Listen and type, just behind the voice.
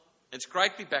It's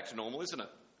great to be back to normal, isn't it?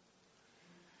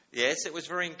 Yes, it was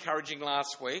very encouraging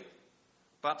last week,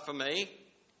 but for me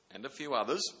and a few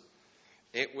others,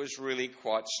 it was really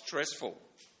quite stressful.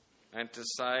 And to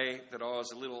say that I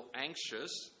was a little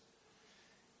anxious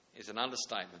is an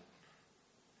understatement.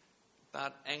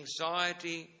 But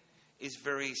anxiety is a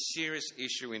very serious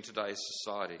issue in today's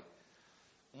society.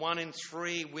 1 in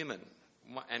 3 women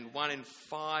and 1 in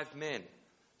 5 men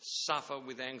suffer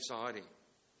with anxiety.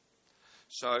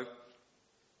 So,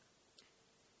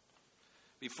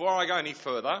 before I go any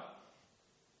further,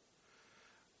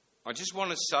 I just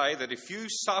want to say that if you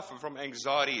suffer from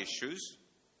anxiety issues,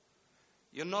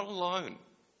 you're not alone.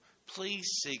 Please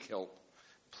seek help.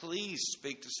 Please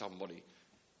speak to somebody.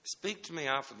 Speak to me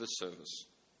after the service.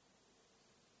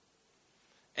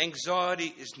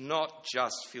 Anxiety is not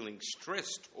just feeling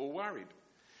stressed or worried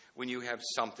when you have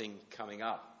something coming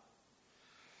up,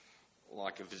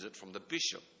 like a visit from the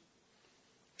bishop.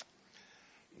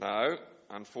 No,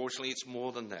 unfortunately, it's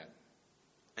more than that.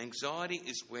 Anxiety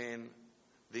is when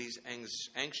these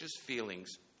anxious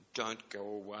feelings don't go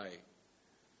away,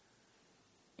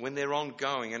 when they're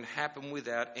ongoing and happen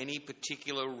without any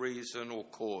particular reason or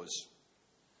cause.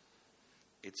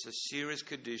 It's a serious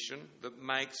condition that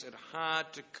makes it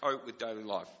hard to cope with daily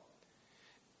life.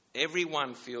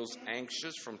 Everyone feels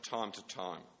anxious from time to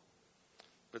time,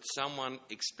 but someone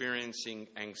experiencing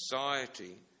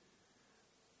anxiety,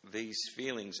 these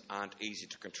feelings aren't easy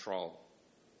to control.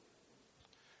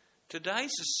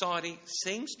 Today's society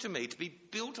seems to me to be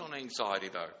built on anxiety,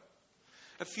 though.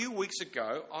 A few weeks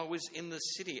ago, I was in the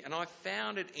city and I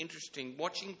found it interesting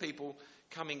watching people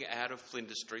coming out of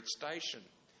Flinders Street Station.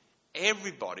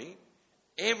 Everybody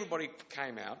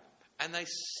came out and they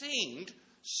seemed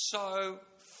so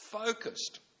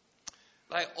focused.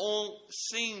 They all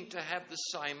seemed to have the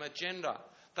same agenda.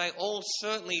 They all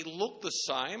certainly looked the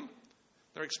same.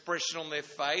 Their expression on their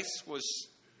face was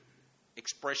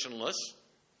expressionless.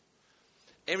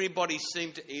 Everybody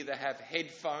seemed to either have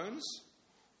headphones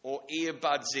or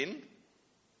earbuds in.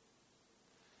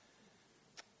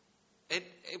 It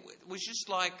was just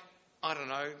like, I don't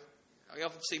know, I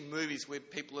often see movies where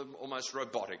people are almost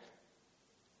robotic.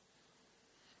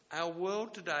 Our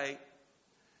world today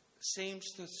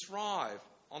seems to thrive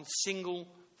on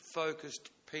single-focused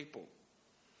people.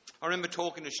 I remember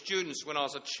talking to students when I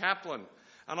was a chaplain,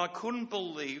 and I couldn't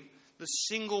believe the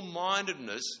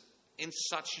single-mindedness in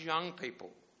such young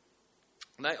people.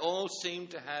 They all seemed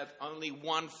to have only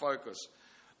one focus,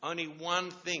 only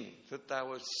one thing that they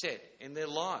were set in their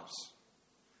lives,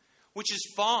 which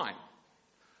is fine.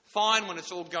 Fine when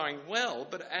it's all going well,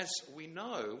 but as we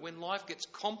know, when life gets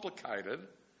complicated,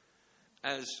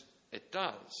 as it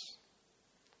does,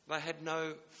 they had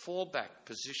no fallback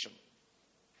position.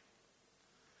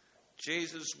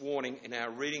 Jesus' warning in our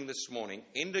reading this morning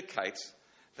indicates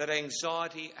that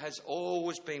anxiety has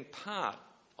always been part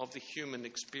of the human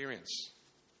experience.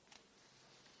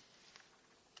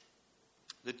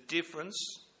 The difference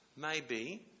may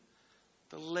be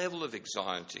the level of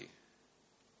anxiety.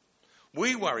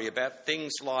 We worry about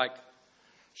things like,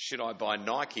 should I buy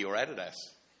Nike or Adidas?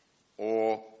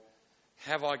 Or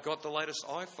have I got the latest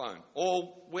iPhone?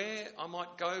 Or where I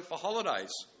might go for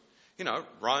holidays. You know,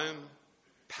 Rome,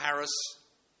 Paris,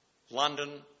 London,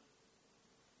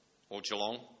 or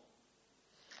Geelong.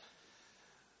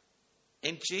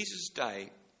 In Jesus' day,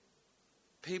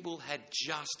 people had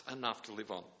just enough to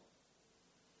live on.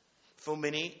 For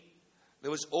many, there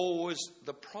was always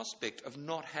the prospect of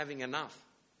not having enough.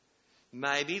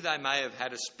 Maybe they may have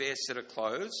had a spare set of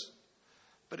clothes,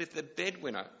 but if the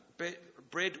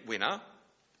breadwinner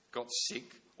got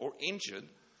sick or injured,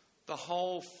 the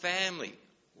whole family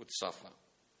would suffer.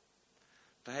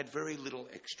 They had very little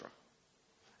extra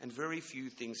and very few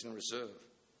things in reserve.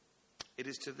 It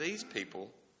is to these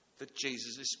people that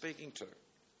Jesus is speaking to.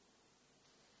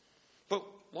 But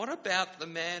what about the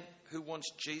man who wants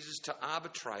Jesus to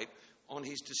arbitrate on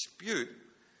his dispute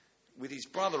with his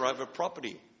brother over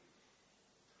property?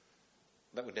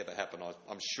 That would never happen.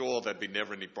 I'm sure there'd be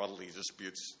never any brotherly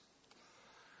disputes.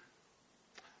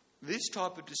 This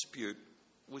type of dispute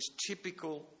was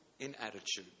typical in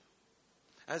attitude.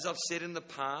 As I've said in the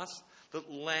past,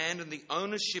 that land and the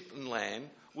ownership in land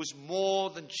was more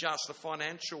than just a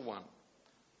financial one.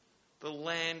 The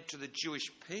land to the Jewish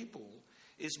people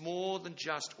is more than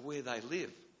just where they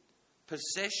live.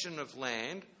 Possession of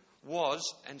land was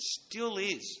and still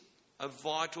is a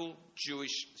vital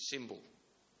Jewish symbol.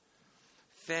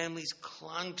 Families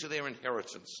clung to their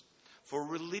inheritance for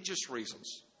religious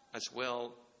reasons as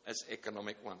well as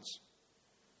economic ones.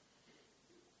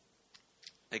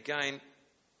 Again,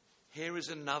 here is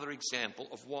another example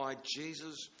of why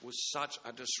Jesus was such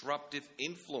a disruptive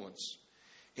influence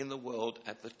in the world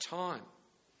at the time,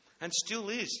 and still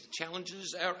is,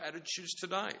 challenges our attitudes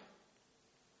today.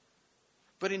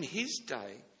 But in his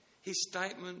day, his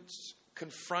statements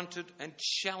confronted and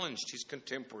challenged his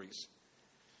contemporaries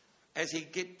as he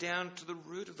get down to the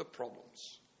root of the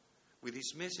problems with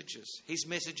his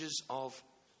messages of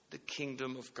the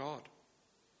kingdom of God.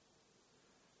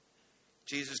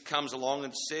 Jesus comes along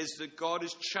and says that God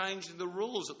is changing the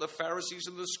rules that the Pharisees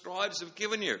and the scribes have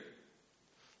given you.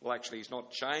 Well, actually, he's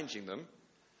not changing them.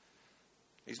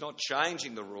 He's not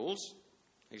changing the rules.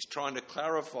 He's trying to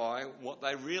clarify what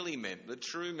they really meant, the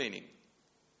true meaning.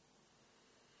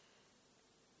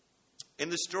 In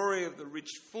the story of the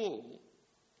rich fool,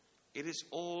 it is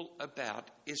all about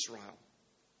Israel.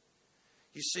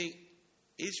 You see,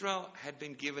 Israel had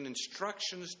been given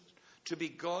instructions to be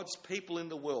God's people in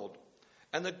the world,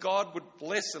 and that God would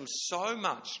bless them so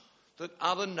much that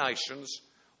other nations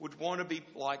would want to be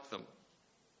like them.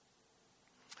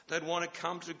 They'd want to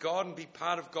come to God and be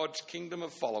part of God's kingdom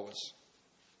of followers.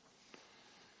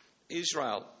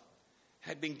 Israel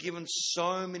had been given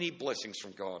so many blessings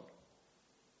from God.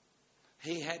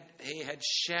 He had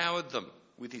showered them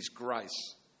with his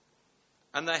grace,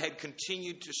 and they had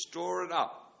continued to store it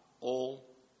up all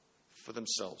for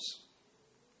themselves.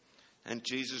 And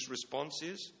Jesus' response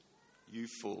is, "You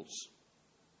fools.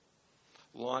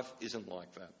 Life isn't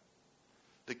like that.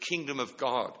 The kingdom of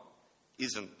God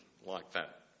isn't like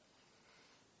that."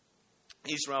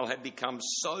 Israel had become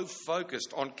so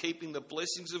focused on keeping the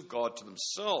blessings of God to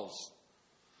themselves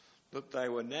that they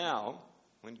were now,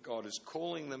 when God is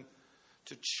calling them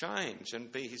to change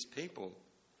and be his people,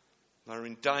 they're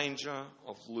in danger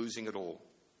of losing it all.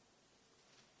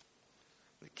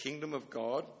 The kingdom of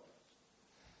God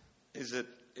is at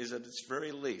its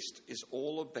very least is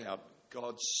all about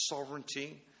God's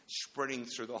sovereignty spreading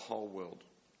through the whole world.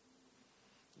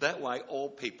 That way, all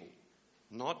people,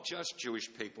 not just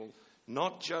Jewish people,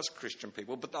 not just Christian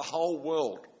people, but the whole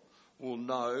world will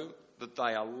know that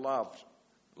they are loved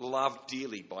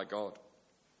dearly by God.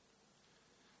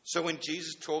 So when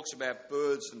Jesus talks about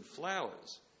birds and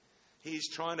flowers, he's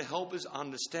trying to help us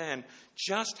understand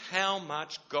just how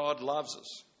much God loves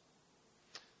us.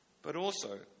 But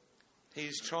also,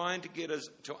 he's trying to get us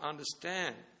to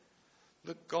understand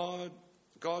that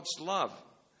God's love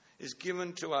is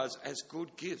given to us as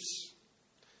good gifts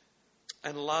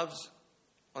and loves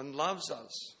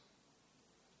us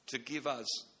to give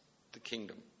us the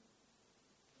kingdom.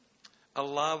 A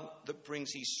love that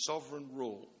brings his sovereign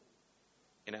rule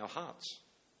in our hearts.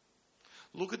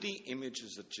 Look at the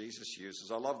images that Jesus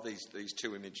uses. I love these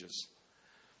two images.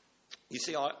 You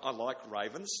see, I like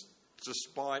ravens,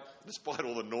 despite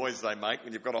all the noise they make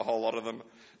when you've got a whole lot of them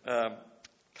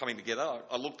coming together.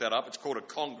 I looked that up. It's called a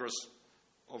congress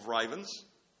of ravens.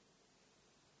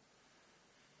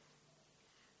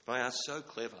 They are so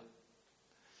clever.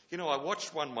 You know, I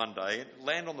watched one day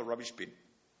land on the rubbish bin.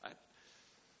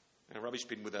 A rubbish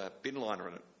bin with a bin liner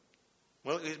in it.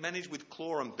 Well, he managed with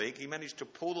claw and beak, he managed to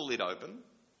pull the lid open,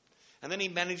 and then he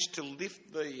managed to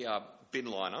lift the bin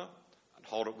liner and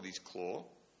hold it with his claw,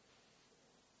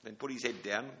 then put his head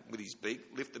down with his beak,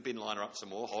 lift the bin liner up some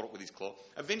more, hold it with his claw.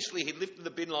 Eventually he lifted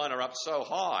the bin liner up so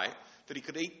high that he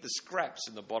could eat the scraps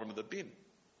in the bottom of the bin.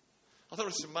 I thought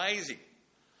it was amazing.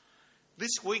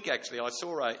 This week, actually, I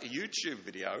saw a YouTube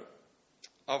video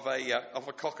of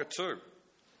a cockatoo.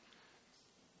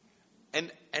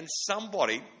 And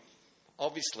somebody,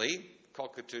 obviously,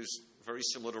 cockatoos very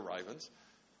similar to ravens,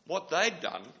 what they'd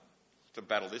done to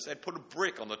battle this, they'd put a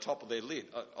brick on the top of their lid,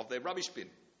 of their rubbish bin.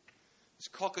 This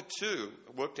cockatoo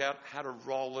worked out how to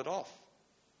roll it off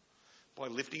by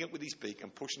lifting it with his beak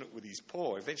and pushing it with his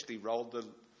paw. Eventually rolled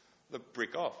the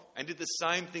brick off and did the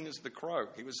same thing as the crow.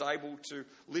 He was able to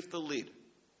lift the lid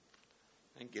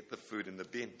and get the food in the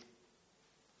bin.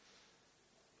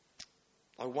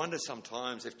 I wonder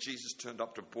sometimes if Jesus turned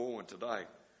up to Bourne today,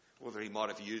 whether he might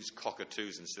have used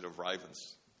cockatoos instead of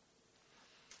ravens.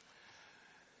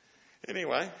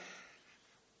 Anyway,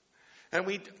 and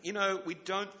we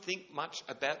don't think much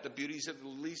about the beauties of the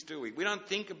lilies, do we? We don't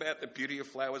think about the beauty of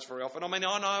flowers very often. I mean,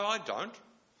 I know I don't.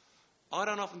 I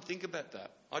don't often think about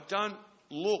that. I don't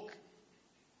look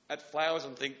at flowers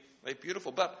and think they're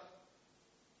beautiful. But,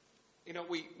 you know,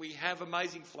 we have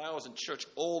amazing flowers in church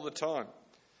all the time.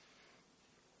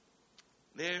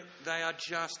 They are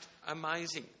just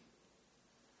amazing.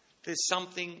 There's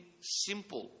something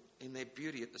simple in their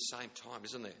beauty at the same time,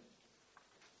 isn't there?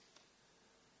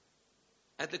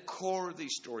 At the core of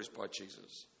these stories by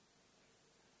Jesus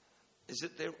is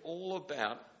that they're all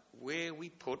about where we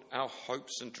put our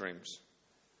hopes and dreams.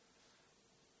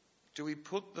 Do we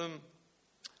put them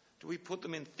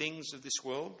in things of this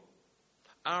world?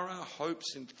 Are our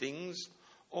hopes in things,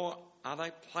 or are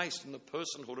they placed in the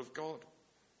personhood of God?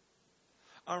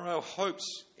 Are our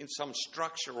hopes in some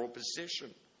structure or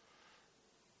possession?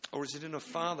 Or is it in a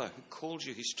father who calls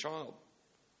you his child?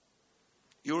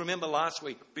 You'll remember last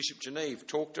week Bishop Geneve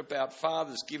talked about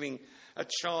fathers giving a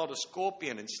child a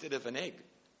scorpion instead of an egg.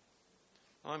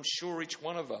 I'm sure each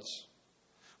one of us,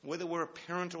 whether we're a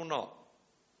parent or not,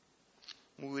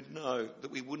 we would know that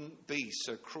we wouldn't be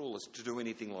so cruel as to do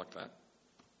anything like that.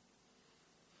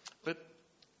 But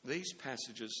these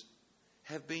passages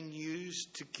have been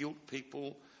used to guilt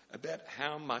people about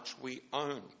how much we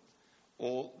own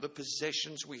or the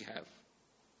possessions we have.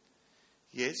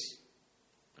 Yes,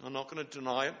 I'm not going to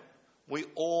deny it. We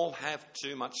all have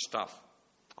too much stuff.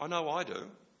 I know I do.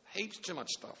 Heaps too much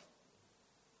stuff.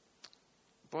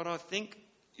 But I think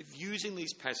if using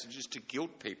these passages to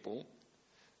guilt people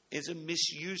is a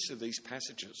misuse of these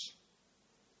passages.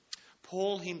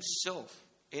 Paul himself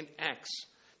in Acts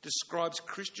describes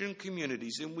Christian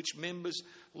communities in which members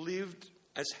lived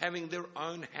as having their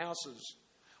own houses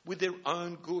with their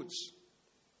own goods.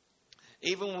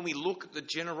 Even when we look at the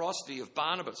generosity of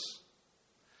Barnabas,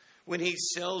 when he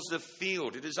sells the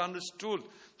field, it is understood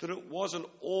that it wasn't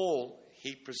all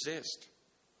he possessed.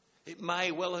 It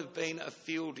may well have been a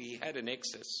field he had in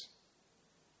excess.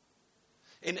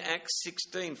 In Acts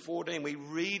 16:14, we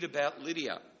read about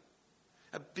Lydia,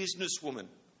 a businesswoman,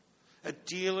 a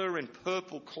dealer in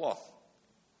purple cloth.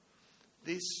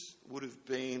 This would have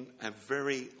been a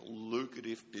very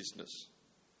lucrative business.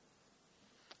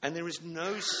 And there is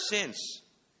no sense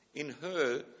in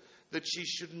her that she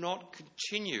should not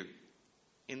continue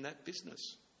in that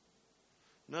business.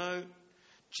 No,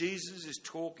 Jesus is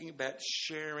talking about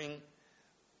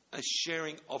a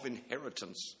sharing of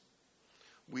inheritance,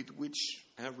 with which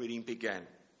our reading began,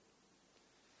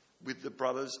 with the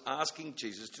brothers asking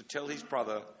Jesus to tell his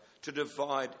brother to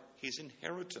divide his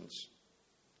inheritance.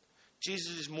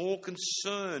 Jesus is more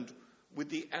concerned with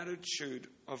the attitude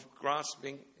of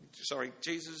grasping.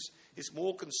 Jesus is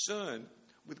more concerned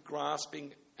with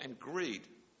grasping and greed,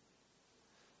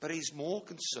 but he's more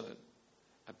concerned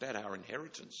about our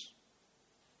inheritance.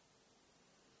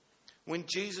 When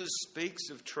Jesus speaks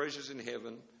of treasures in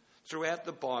heaven throughout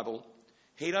the Bible,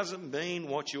 he doesn't mean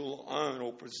what you'll own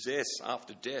or possess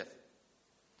after death.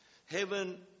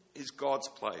 Heaven is God's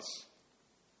place.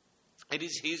 It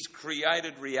is his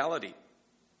created reality,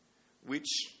 which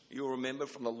you'll remember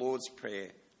from the Lord's Prayer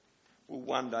will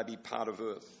one day be part of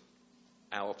earth,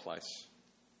 our place.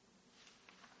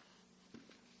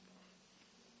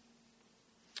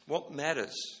 What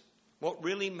matters, what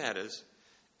really matters,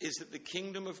 is that the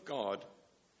kingdom of God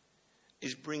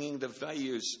is bringing the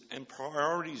values and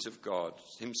priorities of God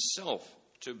himself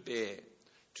to bear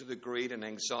to the greed and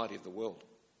anxiety of the world.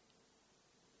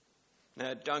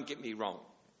 Now, don't get me wrong.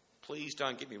 Please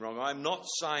don't get me wrong. I'm not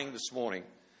saying this morning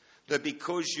that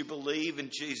because you believe in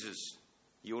Jesus,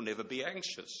 you'll never be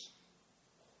anxious.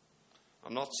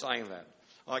 I'm not saying that.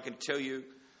 I can tell you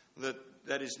that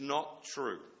that is not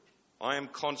true. I am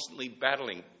constantly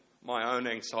battling my own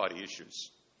anxiety issues.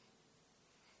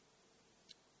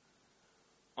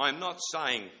 I'm not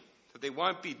saying that there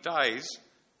won't be days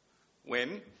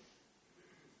when,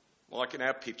 like in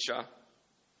our picture,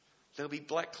 there'll be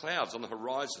black clouds on the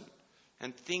horizon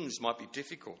and things might be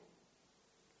difficult.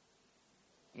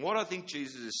 What I think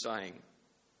Jesus is saying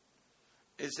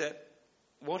is that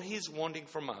what he's wanting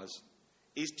from us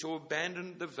is to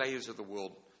abandon the values of the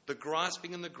world, the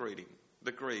grasping and the greed,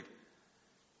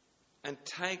 and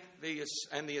take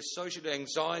the associated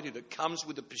anxiety that comes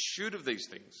with the pursuit of these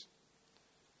things.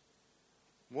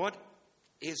 What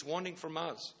he's wanting from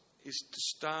us is to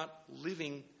start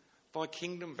living by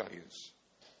kingdom values.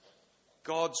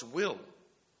 God's will.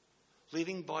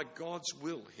 Living by God's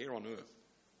will here on earth.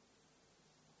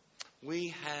 We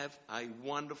have a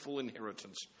wonderful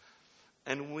inheritance,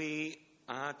 and we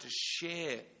are to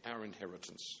share our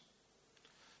inheritance.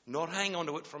 Not hang on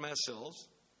to it from ourselves,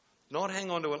 not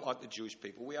hang on to it like the Jewish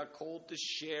people. We are called to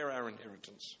share our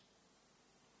inheritance.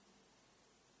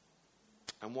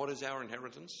 And what is our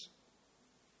inheritance?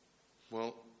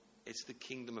 Well, it's the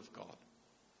kingdom of God.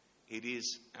 It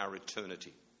is our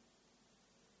eternity.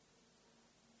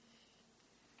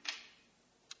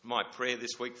 My prayer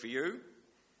this week for you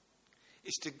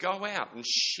is to go out and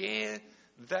share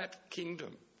that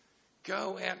kingdom.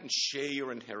 Go out and share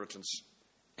your inheritance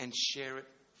and share it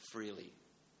freely.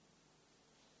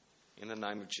 In the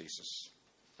name of Jesus.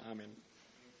 Amen.